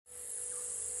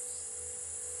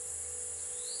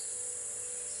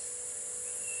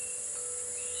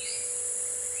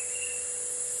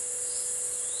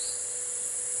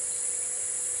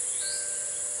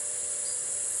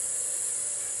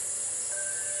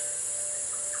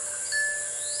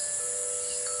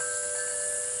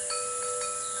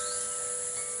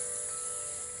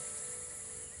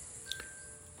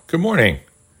Good morning.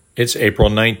 It's April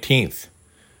 19th,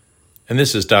 and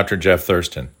this is Dr. Jeff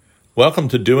Thurston. Welcome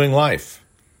to Doing Life,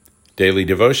 daily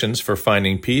devotions for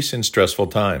finding peace in stressful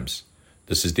times.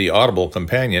 This is the audible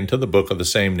companion to the book of the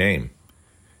same name.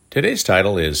 Today's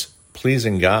title is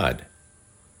Pleasing God.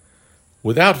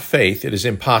 Without faith, it is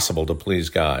impossible to please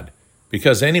God,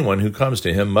 because anyone who comes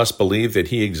to Him must believe that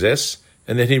He exists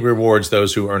and that He rewards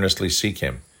those who earnestly seek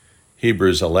Him.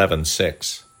 Hebrews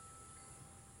 11:6.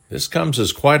 This comes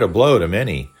as quite a blow to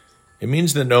many. It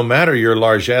means that no matter your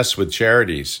largesse with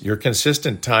charities, your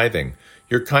consistent tithing,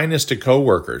 your kindness to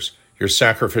coworkers, your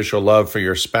sacrificial love for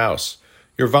your spouse,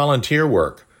 your volunteer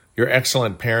work, your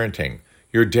excellent parenting,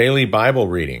 your daily Bible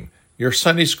reading, your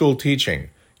Sunday school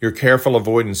teaching, your careful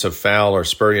avoidance of foul or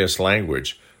spurious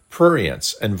language,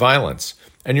 prurience and violence,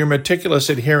 and your meticulous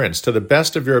adherence to the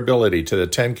best of your ability to the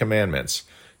Ten Commandments,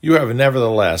 you have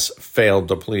nevertheless failed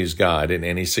to please God in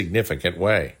any significant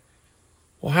way.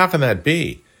 Well, how can that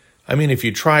be? I mean, if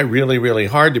you try really, really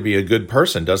hard to be a good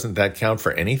person, doesn't that count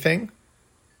for anything?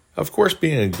 Of course,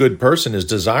 being a good person is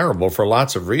desirable for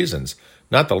lots of reasons,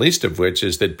 not the least of which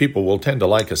is that people will tend to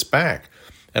like us back.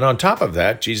 And on top of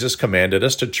that, Jesus commanded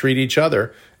us to treat each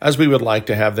other as we would like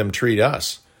to have them treat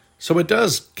us. So it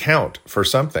does count for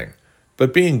something.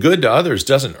 But being good to others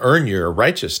doesn't earn your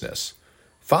righteousness.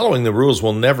 Following the rules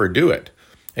will never do it.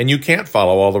 And you can't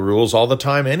follow all the rules all the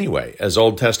time anyway, as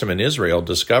Old Testament Israel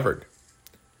discovered.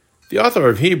 The author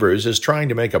of Hebrews is trying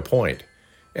to make a point,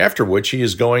 after which he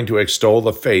is going to extol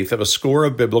the faith of a score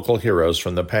of biblical heroes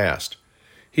from the past.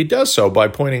 He does so by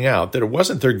pointing out that it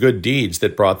wasn't their good deeds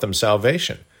that brought them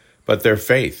salvation, but their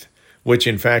faith, which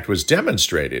in fact was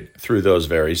demonstrated through those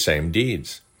very same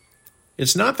deeds.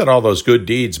 It's not that all those good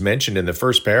deeds mentioned in the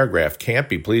first paragraph can't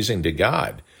be pleasing to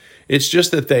God. It's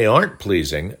just that they aren't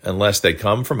pleasing unless they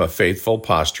come from a faithful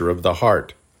posture of the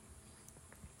heart.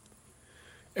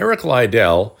 Eric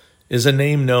Liddell is a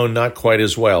name known not quite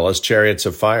as well as Chariots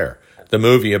of Fire, the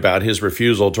movie about his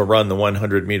refusal to run the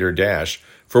 100-meter dash,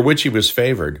 for which he was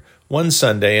favored, one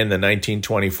Sunday in the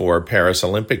 1924 Paris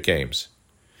Olympic Games.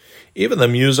 Even the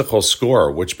musical score,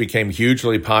 which became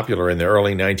hugely popular in the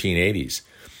early 1980s,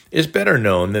 is better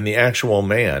known than the actual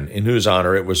man in whose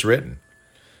honor it was written.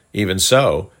 Even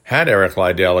so, had Eric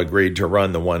Liddell agreed to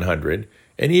run the 100,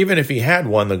 and even if he had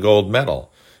won the gold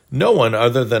medal, no one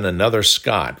other than another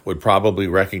Scot would probably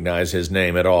recognize his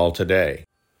name at all today.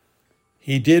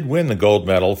 He did win the gold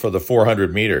medal for the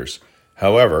 400 meters.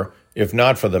 However, if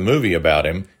not for the movie about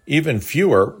him, even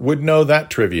fewer would know that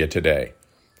trivia today.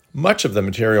 Much of the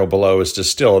material below is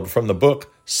distilled from the book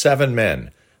 7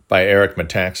 Men by Eric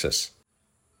Metaxas.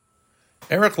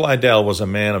 Eric Liddell was a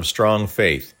man of strong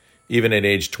faith, even at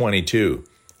age 22,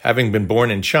 having been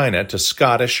born in China to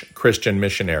Scottish Christian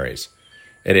missionaries.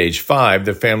 At age 5,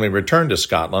 the family returned to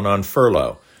Scotland on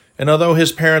furlough, and although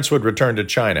his parents would return to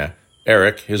China,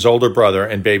 Eric, his older brother,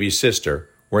 and baby sister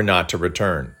were not to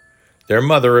return. Their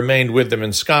mother remained with them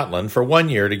in Scotland for 1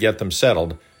 year to get them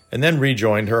settled, and then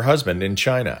rejoined her husband in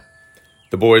China.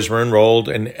 The boys were enrolled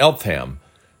in Eltham,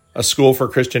 a school for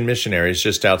Christian missionaries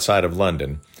just outside of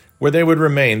London, where they would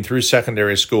remain through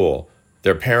secondary school,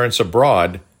 their parents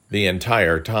abroad the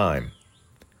entire time.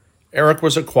 Eric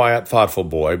was a quiet, thoughtful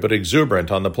boy, but exuberant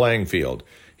on the playing field.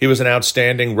 He was an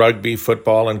outstanding rugby,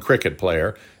 football, and cricket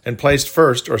player, and placed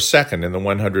first or second in the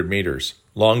 100 meters,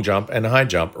 long jump, and high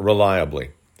jump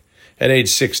reliably. At age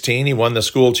 16, he won the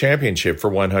school championship for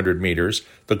 100 meters,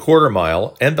 the quarter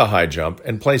mile, and the high jump,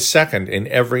 and placed second in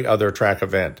every other track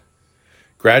event.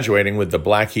 Graduating with the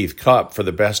Blackheath Cup for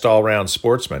the best all-round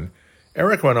sportsman,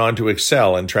 Eric went on to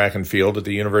excel in track and field at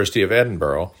the University of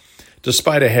Edinburgh,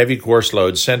 despite a heavy course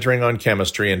load centering on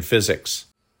chemistry and physics.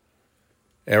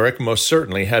 Eric most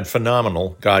certainly had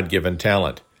phenomenal God-given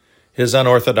talent. His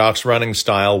unorthodox running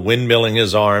style, windmilling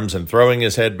his arms and throwing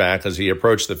his head back as he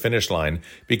approached the finish line,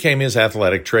 became his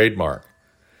athletic trademark.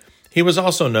 He was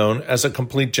also known as a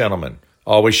complete gentleman,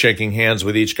 always shaking hands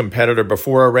with each competitor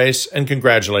before a race and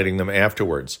congratulating them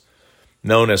afterwards.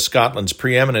 Known as Scotland's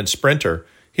preeminent sprinter,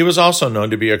 he was also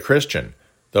known to be a Christian,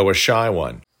 though a shy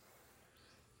one.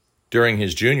 During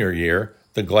his junior year,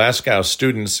 the Glasgow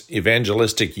Students'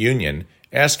 Evangelistic Union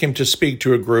asked him to speak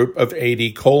to a group of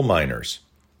 80 coal miners.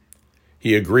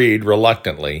 He agreed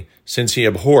reluctantly, since he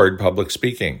abhorred public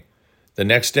speaking. The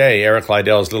next day, Eric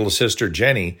Liddell's little sister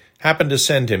Jenny happened to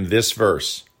send him this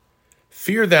verse: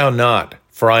 "Fear thou not,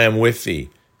 for I am with thee.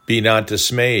 Be not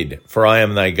dismayed, for I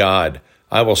am thy God.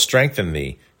 I will strengthen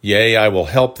thee, yea, I will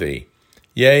help thee.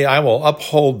 Yea, I will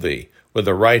uphold thee with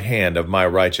the right hand of my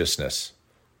righteousness."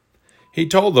 He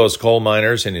told those coal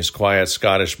miners in his quiet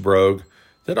Scottish brogue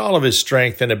that all of his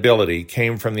strength and ability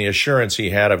came from the assurance he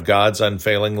had of God's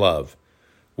unfailing love.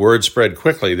 Word spread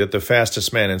quickly that the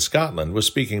fastest man in Scotland was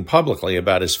speaking publicly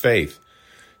about his faith.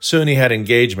 Soon he had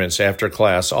engagements after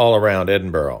class all around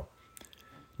Edinburgh.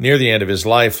 Near the end of his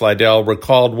life, Liddell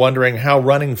recalled wondering how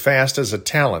running fast as a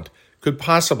talent could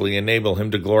possibly enable him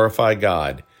to glorify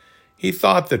God. He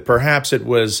thought that perhaps it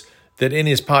was that in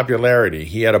his popularity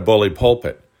he had a bully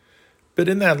pulpit. But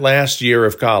in that last year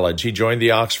of college, he joined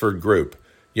the Oxford group,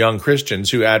 young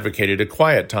Christians who advocated a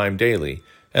quiet time daily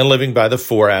and living by the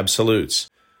four absolutes: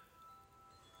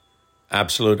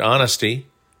 absolute honesty,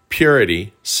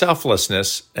 purity,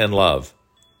 selflessness, and love.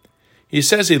 He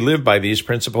says he lived by these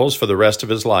principles for the rest of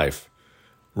his life.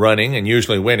 Running, and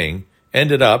usually winning,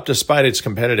 ended up, despite its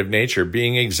competitive nature,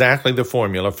 being exactly the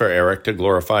formula for Eric to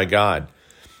glorify God.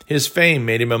 His fame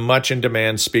made him a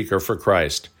much-in-demand speaker for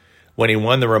Christ. When he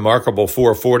won the remarkable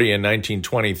 440 in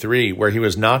 1923, where he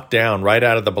was knocked down right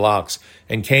out of the blocks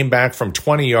and came back from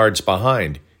 20 yards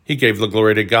behind, he gave the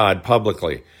glory to God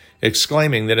publicly,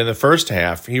 exclaiming that in the first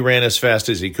half he ran as fast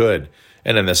as he could,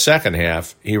 and in the second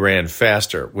half he ran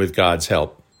faster with God's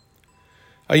help.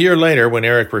 A year later, when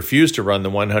Eric refused to run the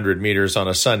 100 meters on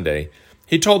a Sunday,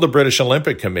 he told the British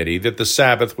Olympic Committee that the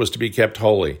Sabbath was to be kept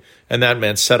holy, and that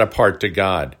meant set apart to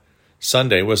God.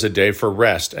 Sunday was a day for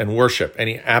rest and worship, and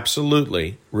he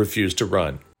absolutely refused to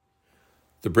run.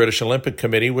 The British Olympic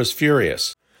Committee was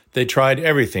furious. They tried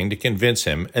everything to convince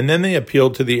him, and then they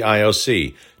appealed to the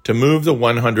IOC to move the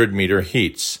 100-meter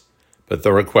heats, but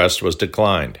the request was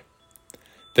declined.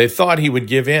 They thought he would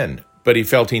give in, but he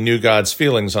felt he knew God's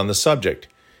feelings on the subject.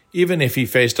 Even if he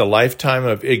faced a lifetime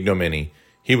of ignominy,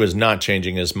 he was not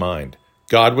changing his mind.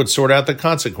 God would sort out the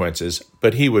consequences,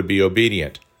 but he would be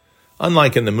obedient.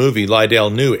 Unlike in the movie, Liddell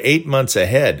knew 8 months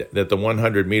ahead that the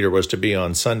 100-meter was to be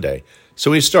on Sunday,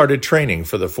 so he started training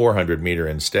for the 400-meter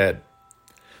instead.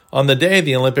 On the day of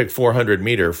the Olympic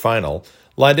 400-meter final,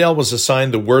 Liddell was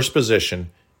assigned the worst position,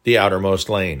 the outermost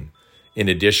lane. In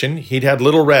addition, he'd had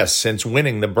little rest since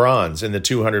winning the bronze in the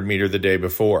 200-meter the day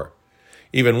before.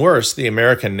 Even worse, the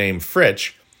American named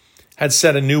Fritsch had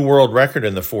set a new world record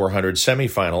in the 400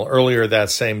 semifinal earlier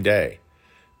that same day.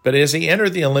 But as he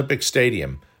entered the Olympic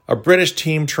Stadium, a British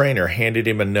team trainer handed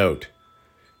him a note.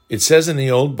 It says in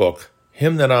the old book,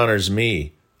 "Him that honors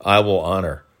me, I will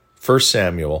honor." 1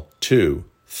 Samuel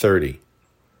 2:30.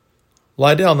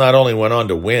 Liddell not only went on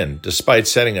to win, despite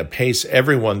setting a pace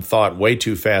everyone thought way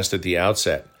too fast at the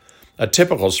outset, a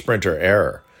typical sprinter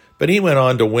error, but he went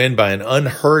on to win by an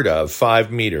unheard of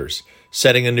 5 meters,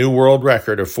 setting a new world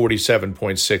record of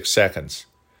 47.6 seconds.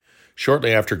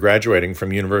 Shortly after graduating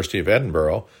from University of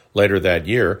Edinburgh, later that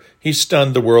year, he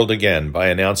stunned the world again by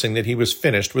announcing that he was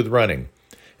finished with running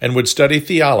and would study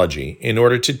theology in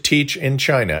order to teach in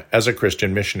China as a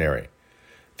Christian missionary.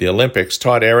 The Olympics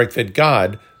taught Eric that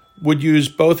God would use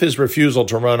both his refusal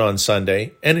to run on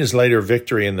Sunday and his later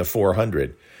victory in the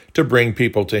 400 to bring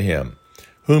people to him,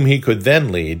 whom he could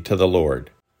then lead to the Lord.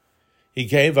 He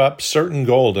gave up certain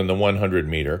gold in the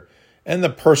 100-meter and the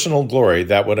personal glory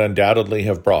that would undoubtedly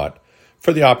have brought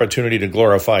for the opportunity to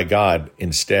glorify God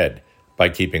instead by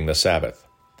keeping the Sabbath.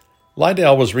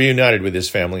 Liddell was reunited with his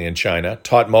family in China,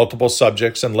 taught multiple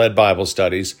subjects and led Bible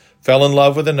studies, fell in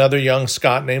love with another young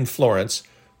Scot named Florence,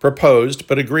 proposed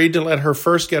but agreed to let her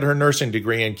first get her nursing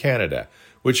degree in Canada,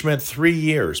 which meant 3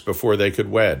 years before they could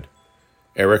wed.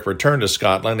 Eric returned to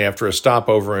Scotland after a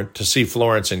stopover to see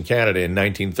Florence in Canada in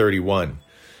 1931.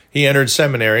 He entered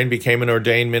seminary and became an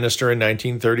ordained minister in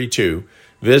 1932,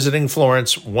 visiting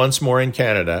Florence once more in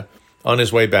Canada on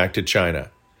his way back to China.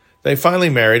 They finally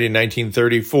married in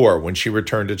 1934 when she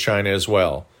returned to China as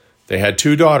well. They had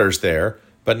 2 daughters there,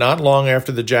 but not long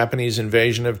after the Japanese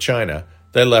invasion of China,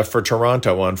 they left for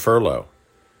Toronto on furlough.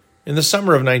 In the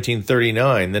summer of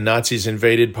 1939, the Nazis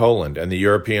invaded Poland and the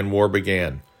European War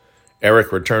began.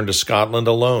 Eric returned to Scotland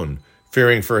alone,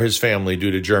 fearing for his family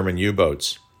due to German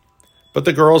U-boats. But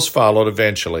the girls followed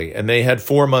eventually, and they had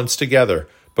 4 months together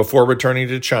before returning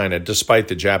to China despite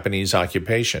the Japanese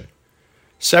occupation.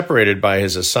 Separated by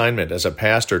his assignment as a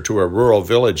pastor to a rural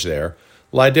village there,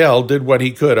 Liddell did what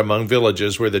he could among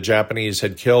villages where the Japanese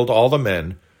had killed all the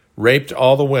men, raped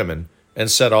all the women,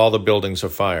 and set all the buildings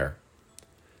afire.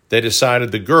 They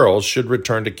decided the girls should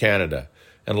return to Canada,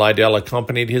 and Liddell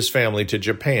accompanied his family to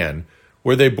Japan,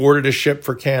 where they boarded a ship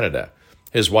for Canada,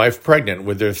 his wife pregnant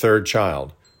with their 3rd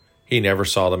child. He never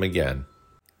saw them again.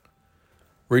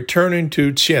 Returning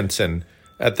to Tientsin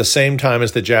at the same time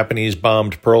as the Japanese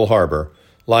bombed Pearl Harbor,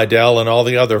 Liddell and all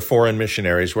the other foreign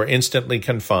missionaries were instantly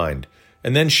confined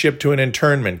and then shipped to an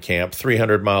internment camp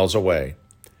 300 miles away.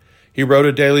 He wrote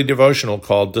a daily devotional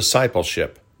called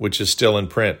Discipleship, which is still in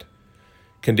print.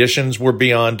 Conditions were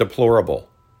beyond deplorable,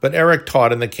 but Eric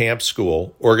taught in the camp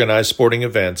school, organized sporting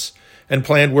events, and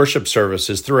planned worship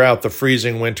services throughout the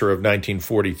freezing winter of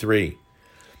 1943.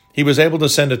 He was able to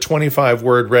send a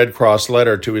 25-word Red Cross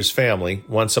letter to his family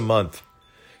once a month.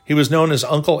 He was known as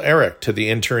Uncle Eric to the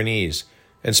internees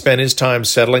and spent his time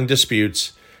settling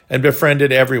disputes and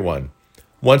befriended everyone,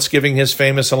 once giving his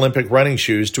famous Olympic running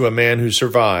shoes to a man who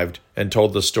survived and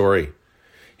told the story.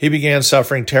 He began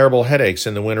suffering terrible headaches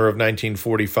in the winter of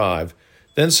 1945,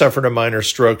 then suffered a minor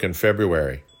stroke in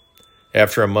February.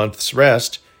 After a month's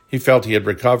rest, he felt he had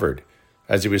recovered.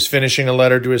 As he was finishing a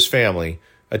letter to his family,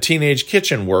 a teenage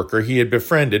kitchen worker he had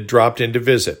befriended dropped in to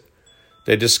visit.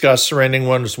 They discussed surrendering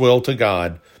one's will to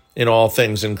God in all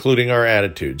things, including our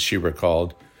attitudes, she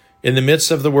recalled. In the midst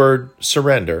of the word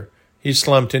surrender, he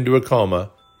slumped into a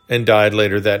coma and died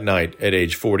later that night at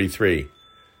age 43.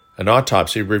 An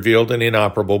autopsy revealed an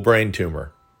inoperable brain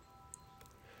tumor.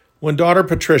 When daughter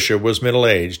Patricia was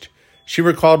middle-aged, she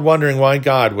recalled wondering why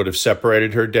God would have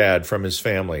separated her dad from his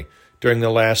family during the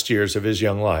last years of his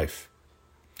young life.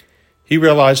 He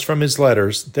realized from his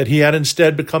letters that he had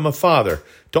instead become a father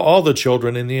to all the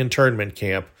children in the internment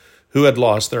camp who had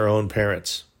lost their own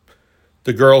parents.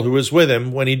 The girl who was with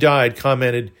him when he died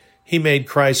commented, "He made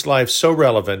Christ's life so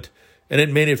relevant, and it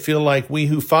made it feel like we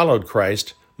who followed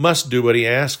Christ must do what he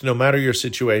asked no matter your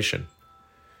situation."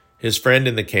 His friend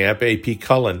in the camp, A.P.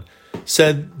 Cullen,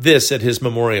 said this at his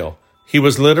memorial. He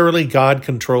was literally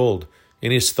God-controlled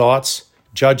in his thoughts,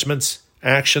 judgments,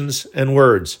 actions, and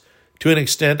words, to an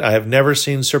extent I have never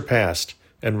seen surpassed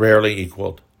and rarely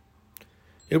equaled.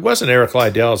 It wasn't Eric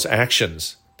Liddell's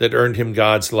actions that earned him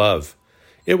God's love.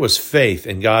 It was faith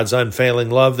in God's unfailing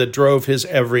love that drove his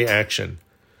every action.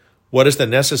 What is the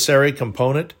necessary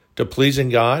component to pleasing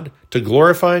God, to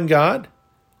glorifying God?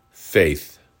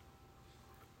 Faith.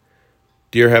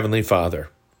 Dear Heavenly Father,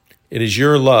 it is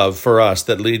your love for us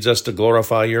that leads us to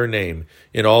glorify your name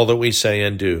in all that we say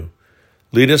and do.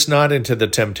 Lead us not into the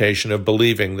temptation of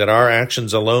believing that our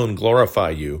actions alone glorify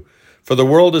you, for the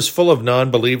world is full of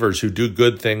non-believers who do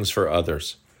good things for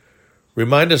others.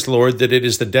 Remind us, Lord, that it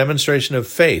is the demonstration of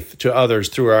faith to others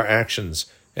through our actions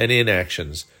and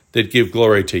inactions that give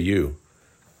glory to you.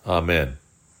 Amen.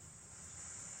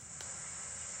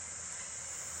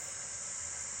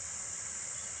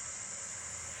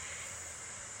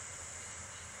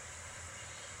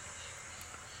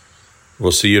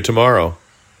 We'll see you tomorrow.